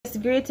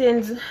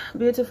Greetings,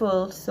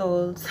 beautiful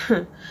souls.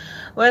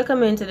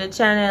 Welcome into the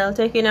channel,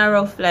 taking a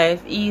rough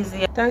life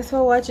easy. Thanks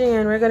for watching,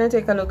 and we're gonna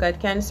take a look at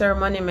Cancer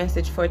money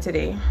message for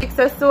today. Six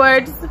of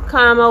Swords,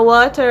 calmer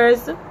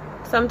waters.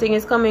 Something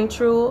is coming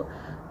true.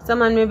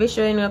 Someone may be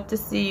showing up to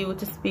see you,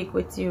 to speak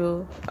with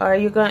you, or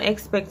you're gonna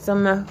expect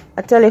a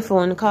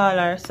telephone call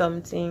or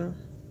something.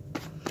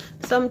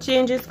 Some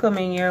changes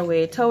coming your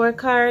way. Tower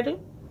card.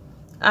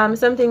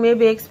 Something may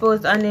be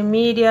exposed on the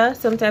media,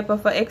 some type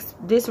of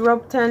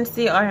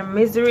disruptancy or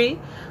misery.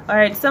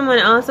 Alright, someone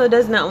also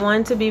does not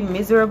want to be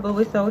miserable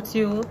without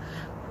you.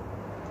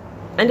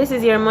 And this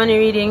is your money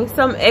reading.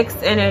 Some ex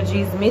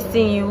energy is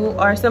missing you,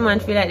 or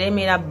someone feel like they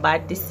made a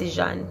bad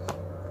decision.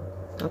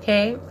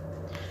 Okay?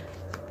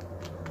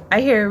 I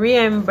hear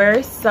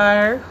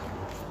reimburser.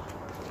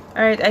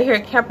 Alright, I hear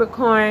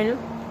Capricorn.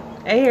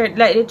 I hear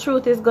like the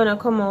truth is gonna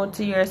come out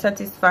to your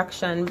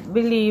satisfaction.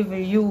 Believe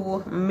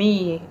you,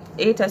 me.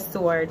 Eight of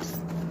Swords,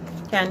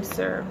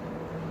 Cancer.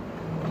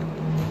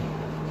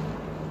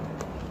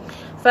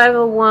 Five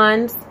of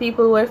Wands.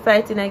 People were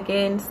fighting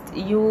against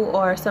you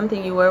or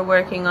something you were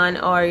working on,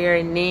 or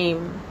your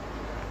name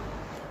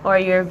or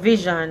your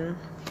vision.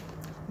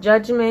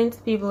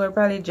 Judgment. People were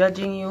probably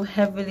judging you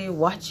heavily,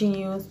 watching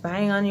you,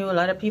 spying on you. A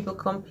lot of people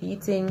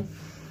competing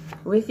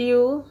with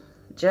you.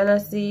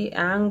 Jealousy,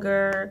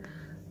 anger.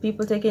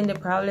 People taking the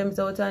problems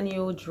out on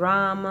you,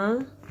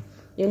 drama.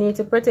 You need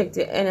to protect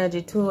your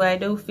energy too. I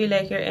do feel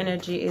like your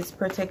energy is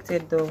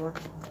protected though.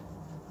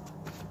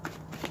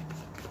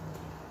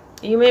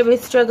 You may be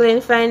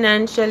struggling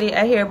financially.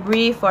 I hear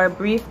brief or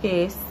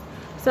briefcase.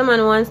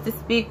 Someone wants to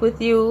speak with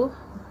you.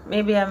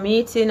 Maybe a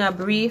meeting, a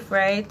brief,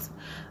 right?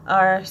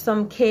 Or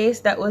some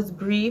case that was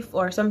brief,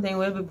 or something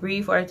will be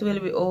brief, or it will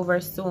be over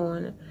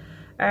soon.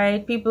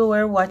 Alright, people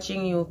were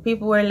watching you.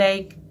 People were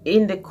like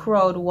in the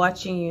crowd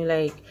watching you,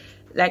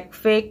 like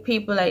fake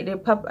people, like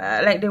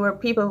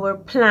people were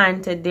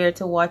planted there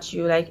to watch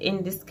you, like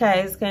in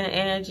disguise kind of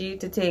energy,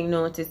 to take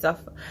notice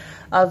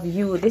of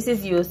you. This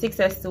is you, Six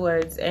of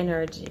Swords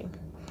energy.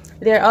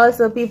 There are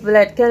also people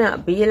that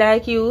cannot be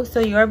like you,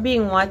 so you're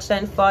being watched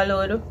and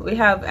followed.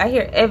 I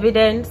hear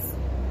evidence.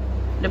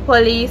 The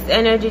police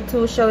energy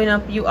too showing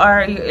up.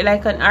 You're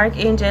like an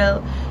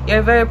archangel.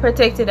 You're very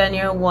protected and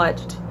you're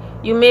watched.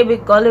 You may be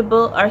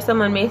gullible, or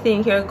someone may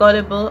think you're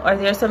gullible, or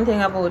there's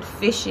something about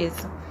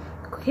fishes.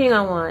 King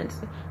of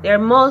Wands. There are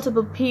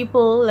multiple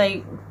people,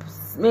 like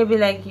maybe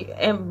like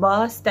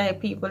boss type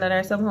people, that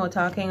are somehow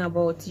talking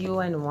about you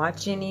and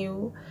watching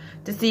you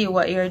to see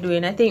what you're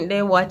doing. I think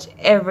they watch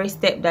every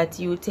step that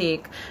you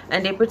take,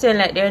 and they pretend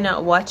like they're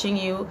not watching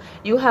you.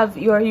 You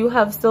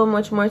have so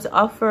much more to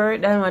offer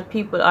than what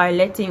people are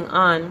letting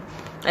on.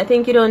 I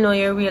think you don't know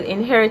your real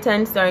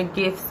inheritance or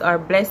gifts or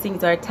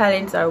blessings or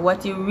talents or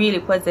what you really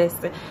possess.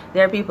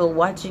 There are people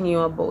watching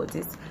you about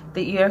this.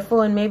 Your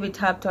phone may be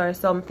tapped or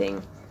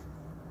something.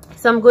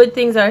 Some good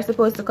things are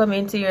supposed to come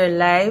into your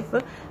life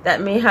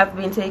that may have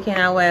been taking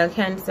a while,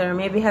 Cancer.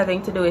 Maybe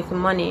having to do with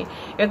money.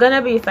 You're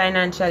gonna be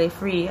financially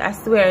free. I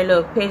swear.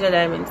 Look, Page of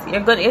Diamonds.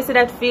 You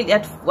see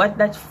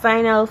that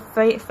final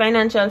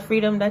financial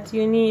freedom that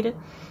you need.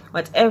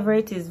 Whatever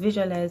it is,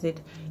 visualize it.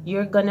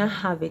 You're gonna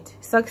have it.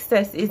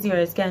 Success is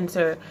yours,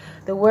 Cancer.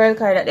 The World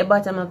card at the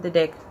bottom of the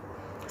deck.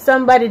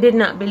 Somebody did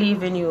not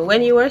believe in you.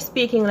 When you were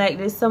speaking like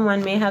this,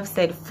 someone may have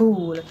said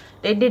fool.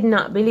 They did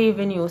not believe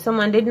in you.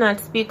 Someone did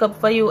not speak up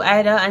for you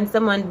either, and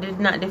someone did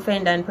not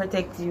defend and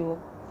protect you.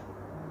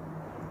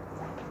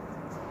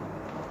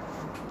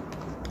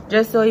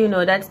 Just so you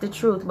know, that's the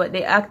truth. But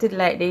they acted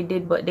like they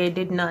did, but they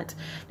did not.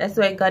 That's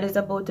why God is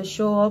about to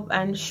show up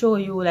and show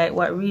you like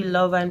what real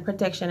love and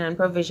protection and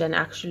provision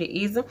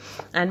actually is,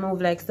 and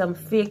move like some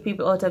fake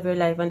people out of your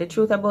life. And the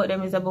truth about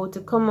them is about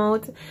to come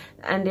out,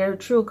 and their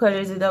true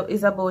colors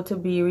is about to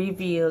be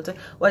revealed,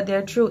 what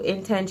their true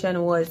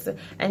intention was.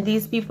 And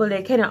these people,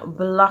 they cannot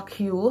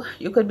block you.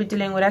 You could be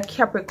dealing with a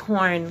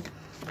Capricorn.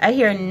 I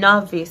hear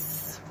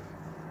novice.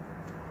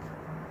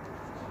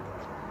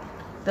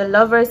 The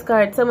Lovers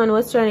card. Someone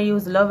was trying to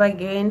use love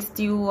against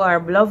you, or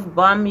love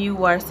bomb you,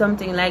 or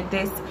something like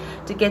this,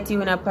 to get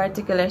you in a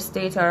particular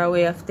state or a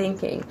way of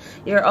thinking.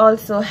 You're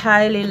also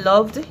highly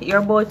loved. You're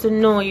about to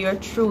know your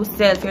true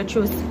self, your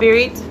true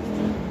spirit,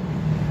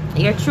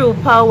 your true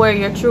power,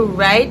 your true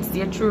rights,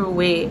 your true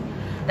way.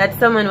 That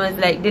someone was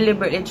like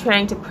deliberately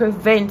trying to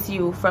prevent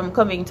you from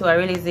coming to a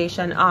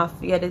realization of.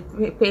 You had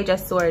the Page of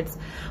Swords,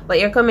 but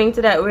you're coming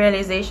to that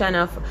realization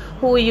of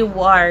who you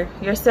are,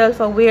 your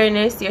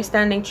self-awareness. You're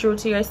standing true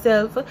to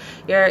yourself.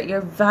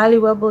 You're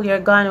valuable. You're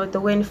gone with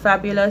the wind,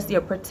 fabulous.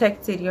 You're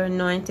protected. You're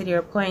anointed. You're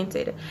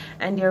appointed,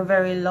 and you're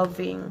very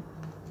loving.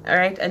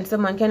 Alright, and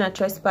someone cannot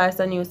trespass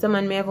on you.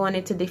 Someone may have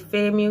wanted to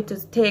defame you, to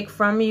take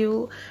from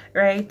you,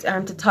 right,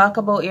 to talk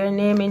about your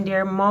name in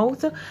their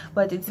mouth,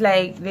 but it's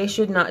like they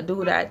should not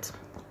do that,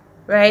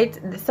 right?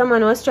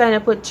 Someone was trying to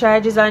put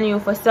charges on you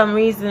for some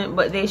reason,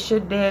 but they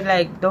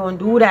like, don't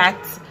do that.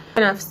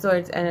 Queen of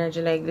Swords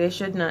energy, like they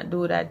should not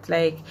do that,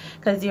 like,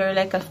 because you're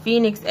like a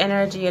phoenix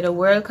energy. You're the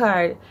world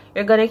card.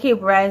 You're gonna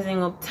keep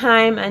rising up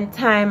time and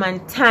time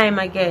and time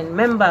again.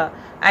 Remember,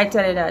 I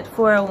tell you that.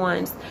 4 of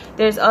Wands.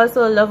 There's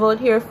also love out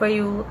here for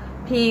you.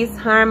 Peace,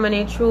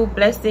 harmony, true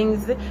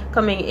blessings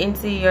coming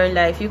into your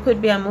life. You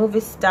could be a movie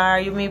star.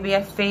 You may be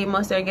a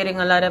famous or getting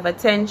a lot of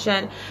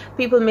attention.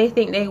 People may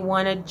think they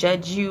want to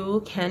judge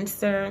you,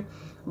 Cancer,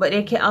 but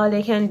all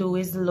they can do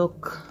is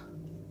look,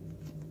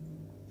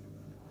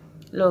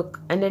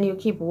 and then you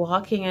keep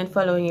walking and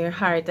following your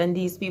heart, and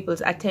these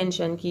people's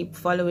attention keep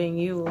following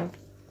you.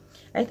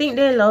 I think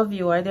they love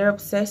you, or they're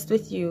obsessed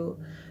with you.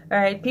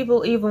 Alright,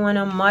 people even want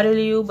to model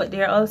you, but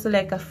they're also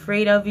like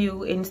afraid of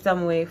you in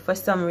some way, for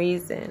some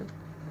reason.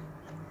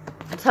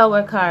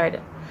 Tower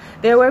card.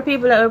 There were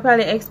people that were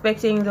probably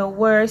expecting the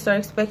worst, or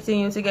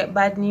expecting you to get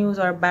bad news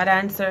or bad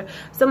answer.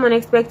 Someone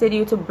expected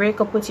you to break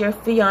up with your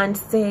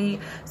fiance.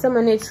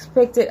 Someone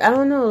expected, I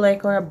don't know,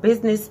 like, or a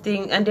business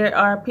thing. And there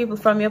are people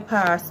from your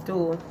past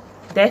too.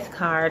 Death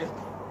card.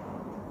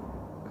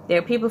 There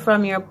are people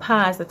from your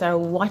past that are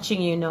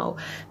watching you now.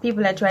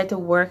 People that try to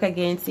work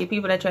against you.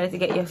 People that try to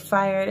get you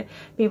fired.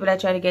 People that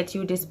try to get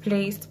you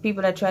displaced.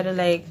 People that try to,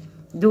 like,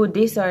 do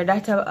this or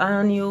that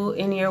on you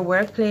in your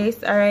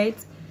workplace. Alright?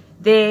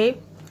 They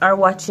are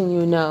watching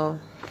you now.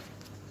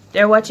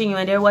 They're watching you,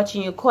 and they're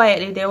watching you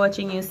quietly. They're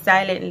watching you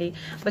silently,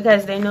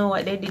 because they know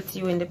what they did to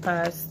you in the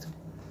past.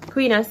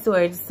 Queen of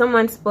Swords.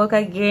 Someone spoke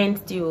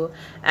against you,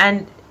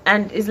 and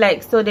it's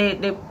like, so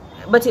they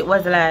but it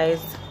was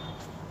lies.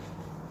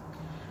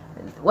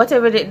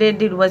 Whatever they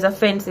did was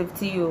offensive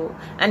to you,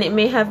 and it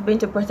may have been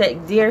to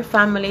protect their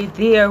family,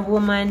 their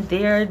woman,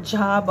 their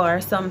job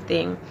or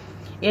something,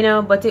 you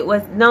know, but it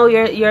was, now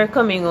you're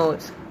coming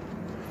out.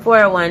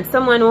 4 of Wands.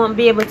 Someone won't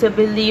be able to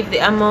believe the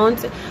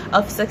amount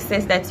of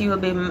success that you will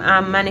be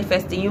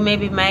manifesting. You may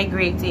be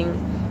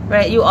migrating,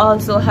 right? You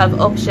also have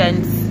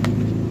options.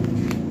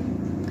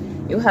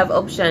 You have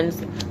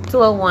options.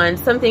 2 of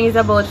Wands. Something is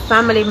about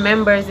family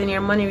members in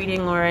your money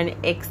reading, or an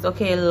ex.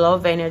 Okay,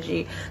 love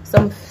energy.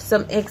 Some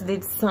ex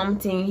did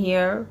something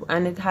here,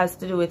 and it has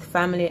to do with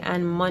family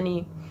and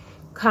money.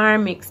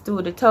 Karmics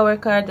too. The Tower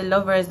card, the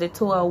Lovers, the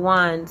 2 of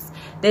Wands.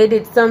 They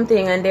did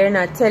something, and they're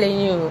not telling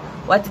you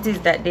what it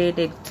is that they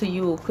did to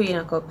you. Queen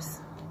of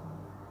Cups.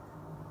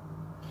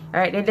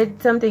 Alright, they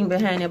did something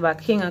behind your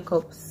back. King of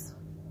Cups.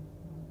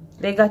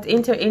 They got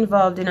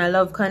involved in a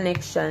love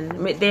connection.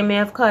 They may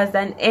have caused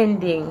an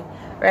ending.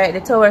 Right, the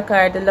Tower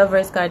card, the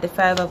Lovers card, the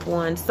 5 of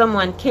Wands.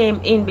 Someone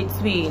came in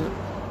between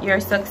your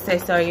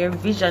success or your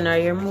vision, or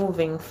you're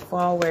moving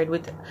forward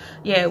with,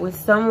 yeah, with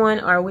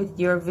someone, or with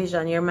your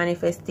vision, your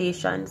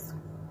manifestations.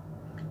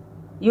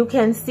 You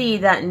can see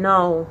that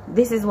now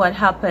this is what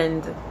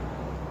happened,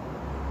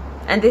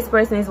 and this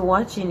person is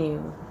watching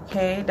you.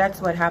 Okay,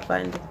 that's what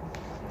happened.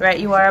 Right,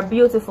 you are a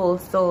beautiful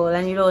soul,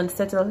 and you don't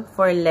settle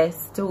for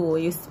less too.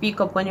 You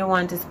speak up when you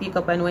want to speak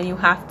up, and when you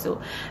have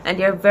to, and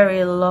you're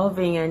very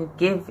loving and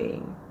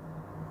giving.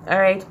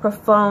 Alright,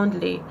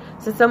 profoundly.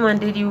 So someone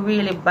did you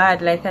really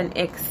bad, like an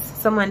ex.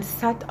 Someone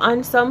sat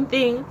on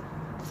something.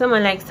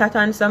 Someone like sat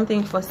on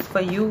something for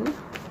you.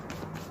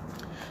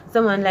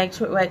 Someone like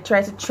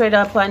tried to tread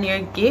up on your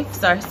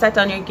gifts, or sat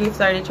on your gifts,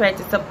 or they tried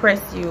to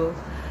suppress you.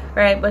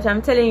 Right, but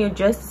I'm telling you,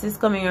 justice is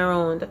coming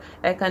around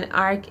like an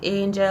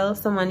archangel.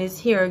 Someone is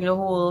hearing the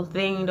whole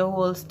thing, the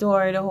whole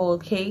story, the whole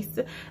case,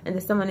 and then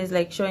someone is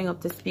like showing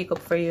up to speak up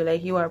for you,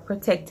 like you are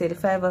protected.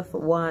 5 of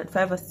Wands,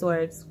 5 of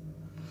Swords,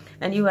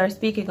 and you are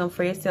speaking up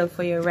for yourself,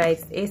 for your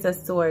rights. Ace of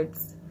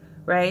Swords,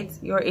 right?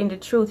 You're in the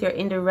truth, you're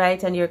in the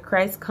right, and you're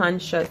Christ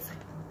conscious.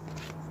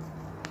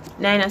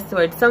 9 of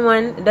Swords.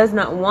 Someone does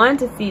not want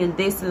to feel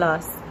this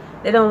loss.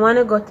 They don't want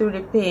to go through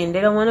the pain.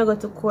 They don't want to go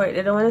to court.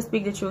 They don't want to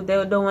speak the truth. They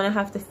don't want to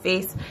have to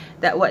face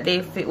that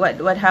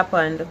what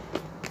happened.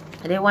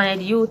 They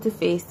wanted you to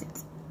face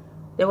it.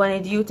 They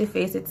wanted you to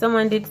face it.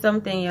 Someone did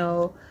something,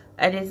 yo,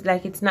 and it's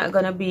like it's not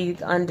gonna be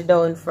on the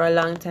down for a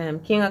long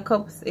time. King of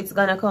Cups, it's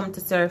gonna come to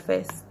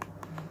surface,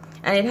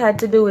 and it had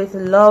to do with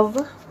love,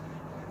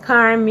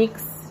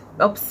 karmics,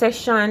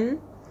 obsession.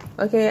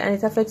 Okay, and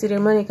it affected your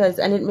money,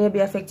 and it may be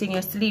affecting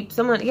your sleep.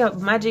 Someone, yeah,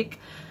 magic.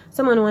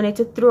 Someone wanted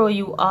to throw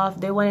you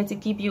off. They wanted to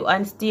keep you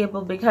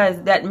unstable,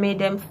 because that made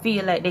them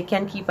feel like they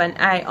can keep an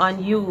eye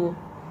on you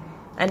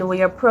and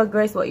your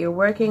progress, what you're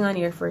working on,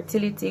 your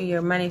fertility,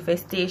 your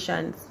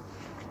manifestations.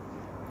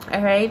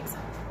 Alright?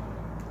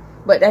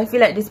 But I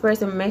feel like this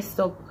person messed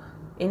up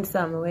in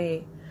some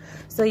way.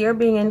 So you're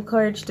being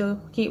encouraged to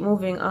keep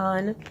moving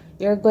on.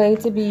 You're going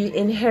to be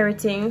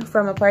inheriting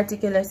from a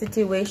particular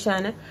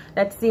situation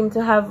that seemed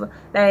to have,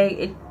 like,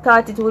 it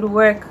thought it would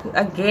work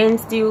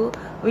against you.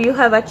 You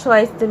have a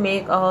choice to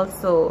make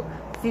also.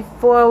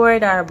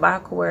 Forward or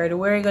backward.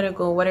 Where are you going to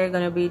go? What are you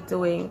going to be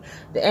doing?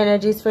 The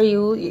energies for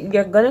you,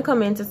 you're going to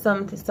come into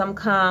some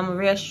calm,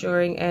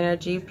 reassuring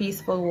energy,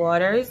 peaceful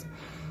waters.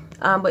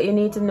 But you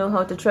need to know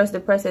how to trust the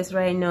process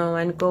right now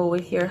and go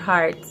with your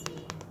heart.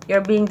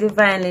 You're being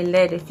divinely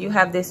led. If you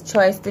have this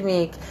choice to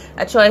make,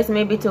 a choice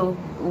maybe to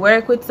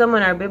work with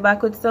someone, or be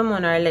back with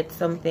someone, or let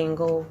something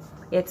go.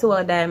 Yeah, Two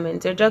of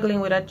Diamonds. You're juggling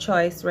with a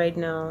choice right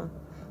now.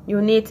 You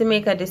need to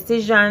make a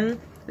decision.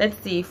 Let's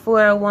see,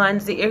 4 of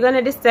Wands. You're going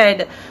to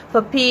decide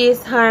for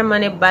peace,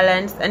 harmony,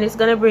 balance, and it's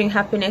going to bring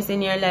happiness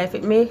in your life.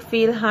 It may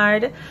feel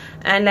hard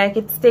and like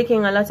it's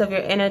taking a lot of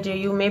your energy.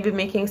 You may be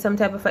making some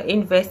type of an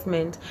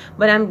investment,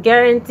 but I'm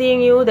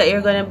guaranteeing you that you're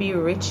going to be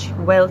rich,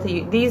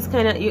 wealthy. These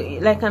kind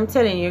of, like I'm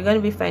telling you, you're going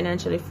to be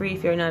financially free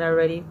if you're not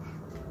already.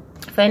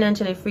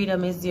 Financially,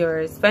 freedom is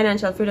yours.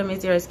 Financial freedom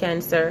is yours,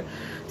 Cancer.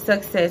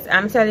 Success,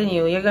 I'm telling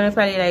you, you're gonna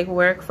probably like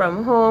work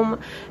from home,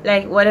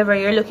 like whatever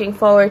you're looking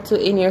forward to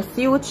in your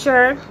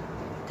future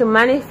to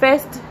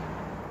manifest.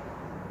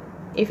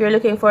 If you're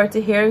looking forward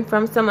to hearing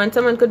from someone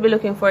could be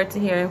looking forward to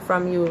hearing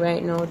from you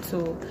right now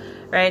too,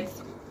 right?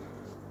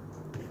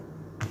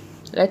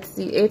 Let's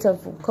see, 8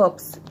 of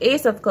Cups.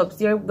 Ace of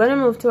Cups, you're gonna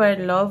move toward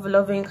love,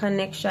 loving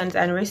connections,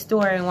 and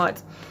restoring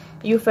what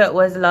you felt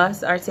was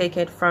lost or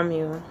taken from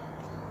you.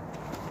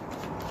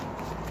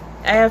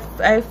 I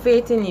have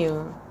faith in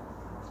you.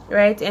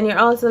 Right, and you're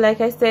also,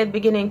 like I said,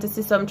 beginning to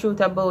see some truth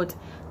about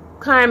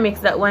karmics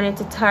that wanted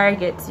to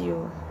target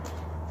you.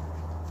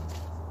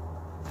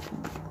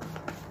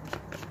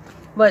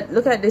 But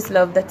look at this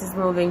love that is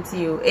moving to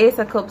you. Ace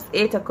of Cups,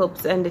 8 of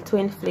Cups, and the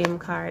Twin Flame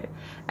card.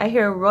 I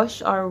hear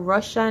rush or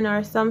Russian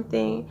or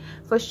something.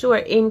 For sure,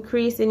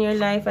 increase in your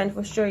life, and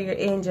for sure your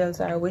angels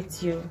are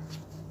with you.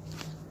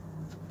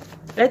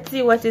 Let's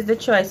see what is the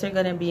choice you're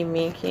going to be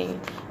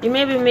making. You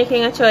may be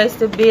making a choice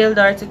to build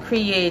or to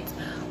create,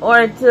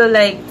 or to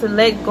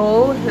let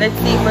go. Let's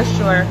see for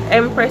sure.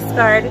 Empress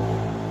card.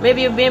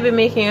 Maybe you may be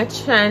making a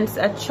choice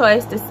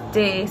to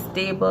stay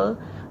stable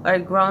or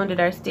grounded,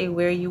 or stay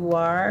where you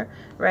are,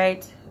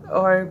 right?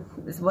 Or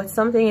what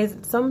some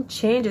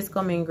change is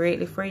coming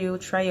greatly for you,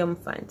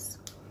 triumphant.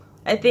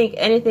 I think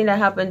anything that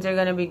happens, you're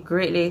going to be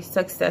greatly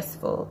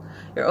successful.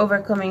 You're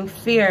overcoming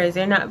fears.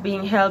 You're not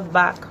being held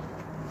back.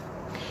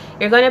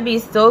 You're going to be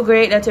so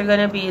great that you're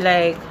going to be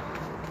like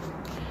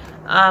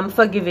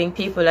forgiving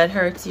people that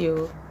hurt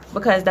you,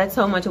 because that's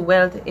how much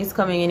wealth is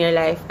coming in your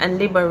life, and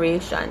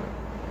liberation,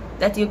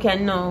 that you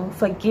can now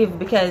forgive,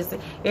 because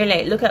you're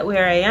like, look at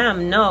where I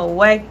am now.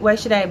 Why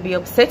should I be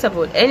upset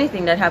about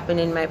anything that happened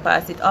in my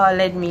past? It all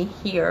led me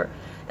here.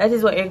 That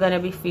is what you're going to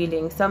be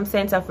feeling. Some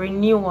sense of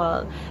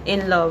renewal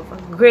in love.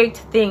 Great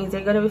things.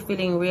 You're going to be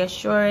feeling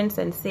reassurance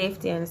and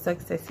safety and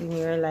success in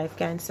your life,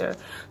 Cancer.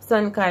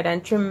 Sun card,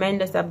 and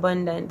tremendous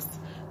abundance.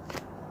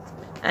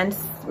 And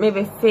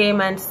maybe fame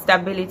and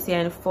stability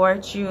and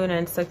fortune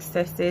and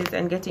successes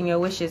and getting your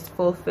wishes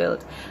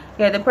fulfilled.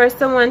 Okay, the person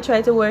someone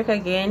tried to work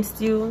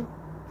against you.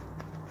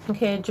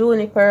 Okay,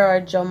 Juniper or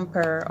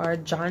Jumper or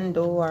John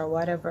Doe or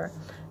whatever.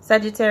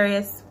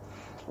 Sagittarius.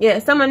 Yeah,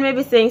 someone may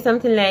be saying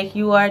something like,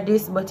 you are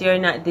this but you're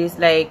not this.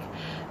 Like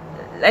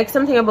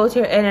something about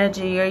your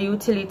energy, your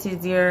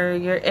utilities,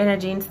 your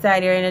energy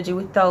inside, your energy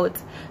without.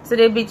 So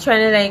they'd be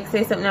trying to like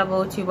say something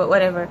about you, but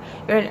whatever.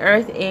 You're an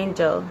earth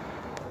angel.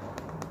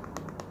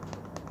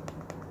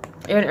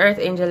 You're an earth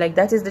angel. Like,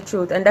 that is the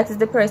truth, and that is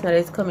the person that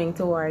is coming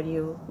toward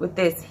you with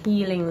this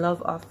healing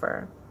love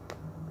offer,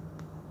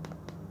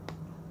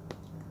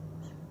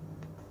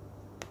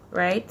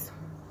 right?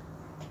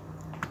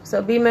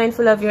 So be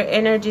mindful of your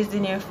energies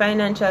in your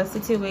financial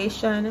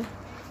situation,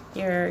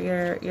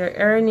 your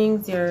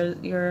earnings, your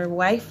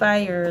Wi-Fi,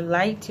 your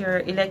light, your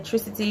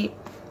electricity,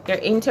 your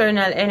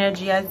internal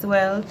energy as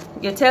well.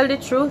 You tell the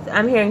truth.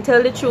 I'm hearing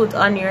tell the truth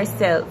on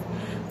yourself.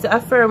 To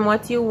affirm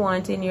what you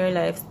want in your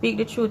life. Speak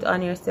the truth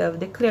on yourself.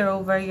 Declare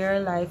over your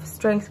life.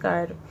 Strength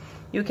card.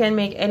 You can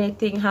make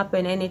anything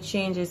happen, any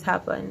changes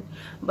happen.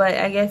 But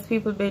I guess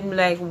people been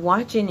like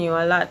watching you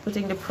a lot,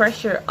 putting the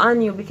pressure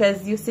on you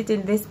because you sit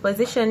in this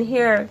position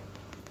here.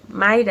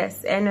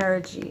 Midas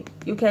energy.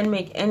 You can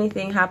make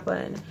anything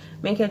happen.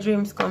 Make your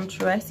dreams come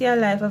true. I see a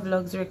life of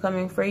luxury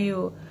coming for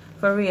you,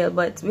 for real.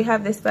 But we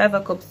have this 5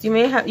 of Cups. You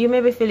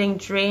may be feeling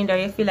drained, or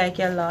you feel like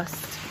you're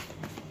lost.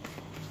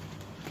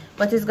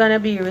 But it's gonna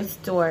be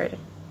restored,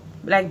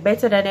 like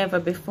better than ever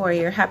before.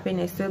 Your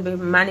happiness will be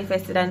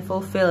manifested and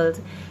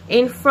fulfilled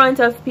in front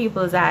of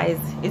people's eyes.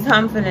 It's how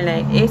I'm feeling,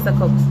 like Ace of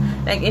Cups,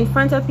 like in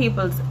front of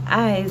people's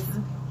eyes.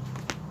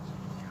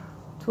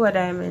 2 of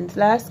Diamonds.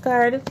 Last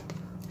card,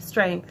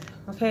 strength.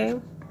 Okay,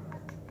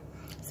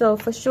 so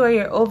for sure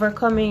you're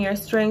overcoming your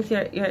strength.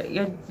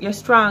 You're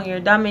strong, you're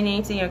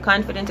dominating, you're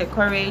confident, you're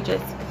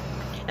courageous.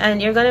 And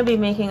you're going to be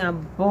making a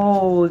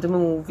bold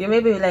move. You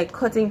may be like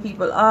cutting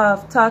people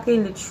off,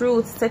 talking the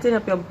truth, setting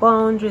up your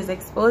boundaries,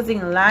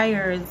 exposing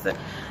liars.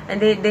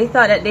 And they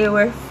thought that they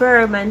were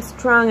firm and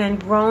strong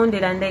and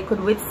grounded and they could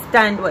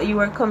withstand what you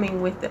were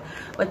coming with.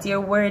 But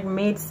your word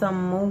made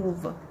some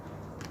move.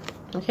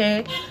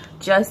 Okay?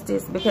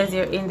 Justice, because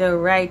you're in the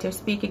right. You're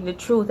speaking the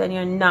truth and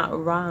you're not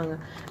wrong.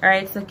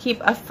 Alright? So keep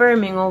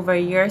affirming over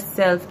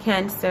yourself,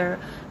 Cancer,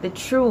 the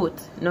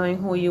truth, knowing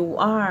who you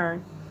are.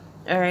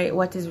 Alright,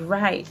 what is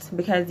right,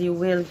 because you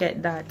will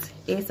get that.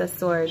 Ace of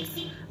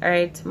Swords.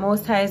 Alright,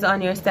 Most High is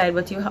on your side,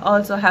 but you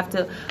also have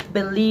to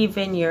believe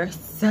in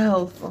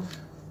yourself.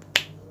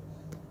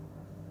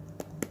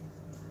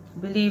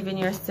 Believe in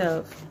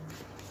yourself.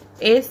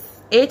 Ace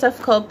Eight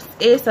of Cups,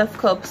 Ace of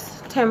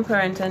Cups,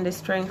 Temperance, and the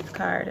Strength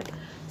card.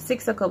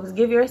 Six of Cups.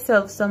 Give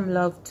yourself some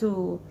love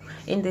too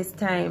in this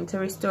time to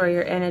restore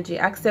your energy.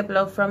 Accept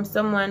love from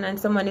someone, and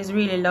someone is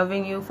really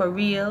loving you for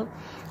real.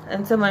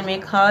 And someone may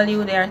call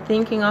you, they are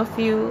thinking of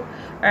you.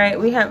 All right,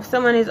 we have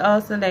someone is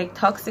also like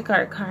toxic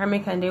or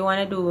karmic, and they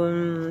want to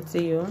do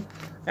to you.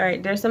 All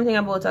right, there's something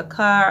about a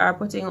car, or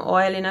putting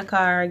oil in a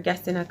car, or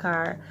gas in a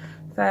car.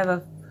 Five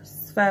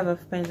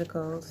of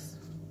Pentacles.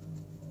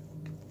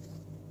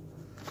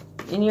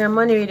 In your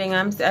money reading,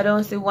 I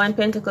don't see one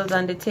Pentacles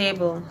on the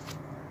table.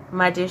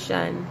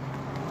 Magician,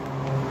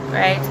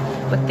 right?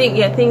 But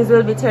things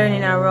will be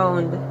turning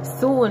around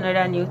sooner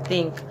than you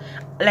think,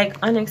 like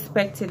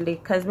unexpectedly,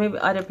 because maybe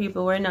other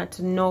people were not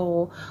to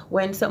know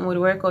when something would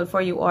work out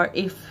for you, or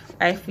if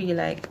I feel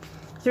like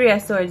Three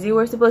of Swords, you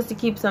were supposed to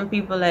keep some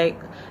people like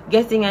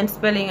guessing and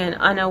spelling and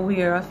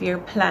unaware of your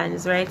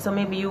plans, right? So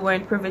maybe you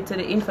weren't privy to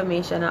the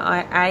information, or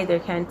either,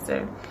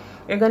 Cancer.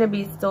 You're going to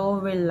be so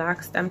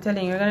relaxed. I'm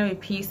telling you, you're going to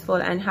be peaceful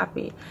and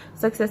happy.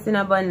 Success in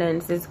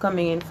abundance is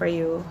coming in for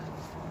you.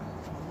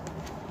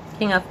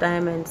 King of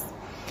Diamonds.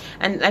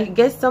 And I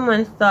guess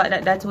someone thought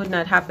that that would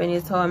not happen,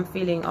 is how I'm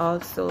feeling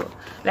also.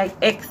 Like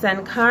ex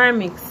and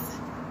karmics.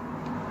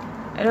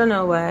 I don't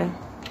know why.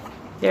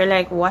 They're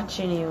like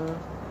watching you.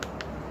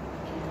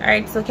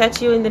 Alright, so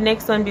catch you in the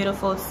next one,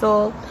 beautiful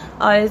soul.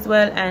 All is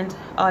well and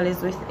all is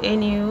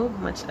within you.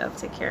 Much love.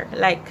 Take care.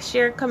 Like,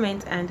 share,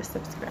 comment, and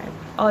subscribe.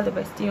 All the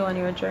best to you on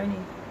your journey.